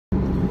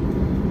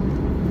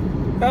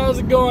How's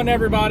it going,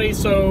 everybody?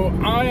 So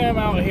I am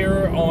out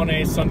here on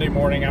a Sunday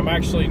morning. I'm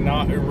actually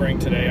not Ubering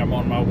today. I'm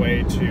on my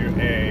way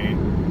to a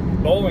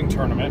bowling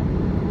tournament,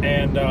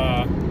 and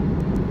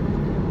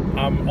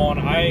I'm on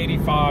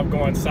I-85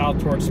 going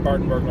south towards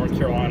Spartanburg, North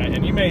Carolina.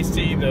 And you may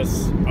see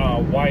this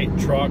white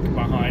truck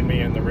behind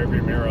me in the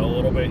rearview mirror a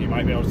little bit. You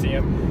might be able to see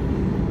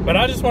him. But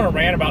I just want to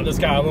rant about this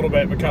guy a little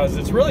bit because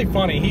it's really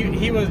funny.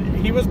 He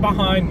was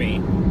behind me,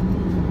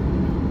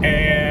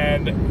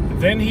 and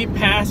then he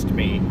passed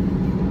me.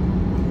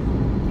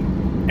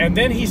 And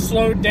then he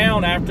slowed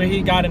down after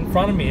he got in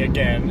front of me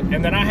again,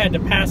 and then I had to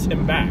pass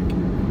him back.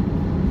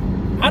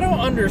 I don't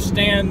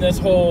understand this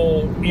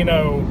whole, I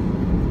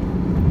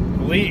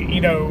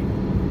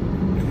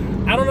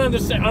don't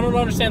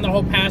understand the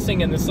whole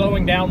passing and the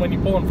slowing down when you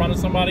pull in front of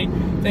somebody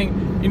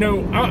thing.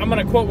 I'm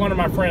going to quote one of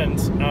my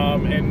friends,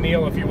 and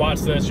Neil, if you watch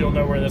this, you'll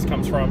know where this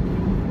comes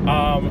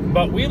from.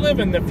 But we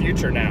live in the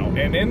future now,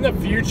 and in the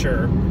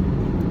future,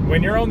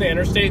 when you're on the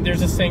interstate,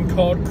 there's this thing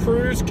called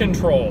cruise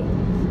control.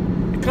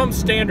 Comes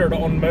standard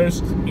on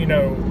most,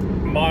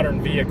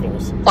 modern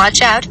vehicles.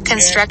 Watch out,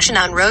 construction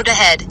on road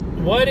ahead.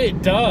 What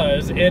it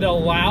does, it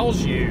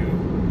allows you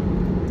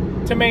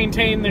to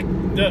maintain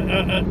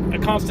a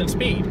constant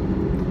speed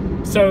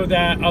so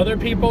that other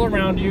people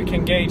around you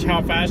can gauge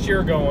how fast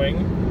you're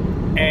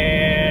going,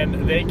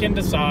 and they can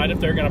decide if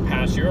they're going to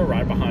pass you or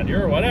ride behind you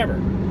or whatever.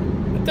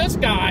 But this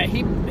guy,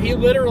 he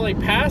literally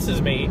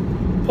passes me,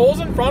 pulls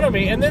in front of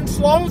me, and then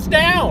slows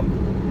down.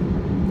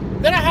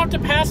 Then I have to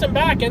pass him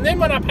back. And then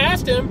when I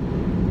passed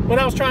him, when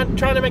I was trying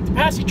to make the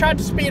pass, he tried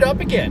to speed up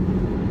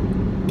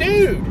again.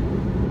 Dude,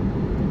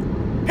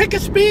 pick a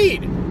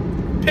speed.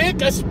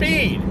 Pick a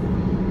speed.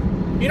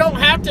 You don't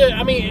have to,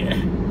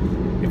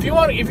 if you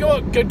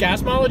want good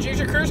gas mileage, use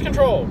your cruise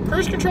control.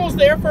 Cruise control is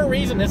there for a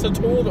reason. It's a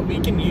tool that we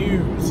can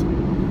use.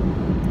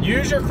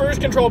 Use your cruise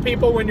control,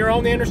 people, when you're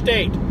on the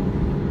interstate.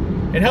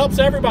 It helps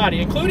everybody,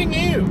 including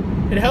you.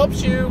 It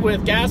helps you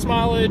with gas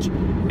mileage.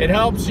 It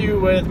helps you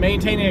with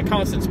maintaining a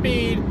constant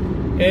speed.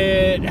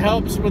 It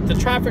helps with the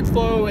traffic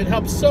flow. It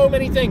helps so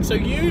many things. So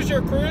use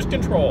your cruise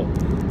control.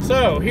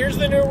 So here's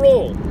the new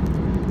rule.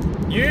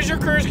 Use your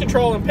cruise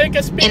control and pick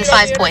a speed in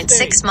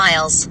 5.6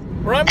 miles.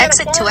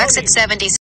 Exit to exit 70.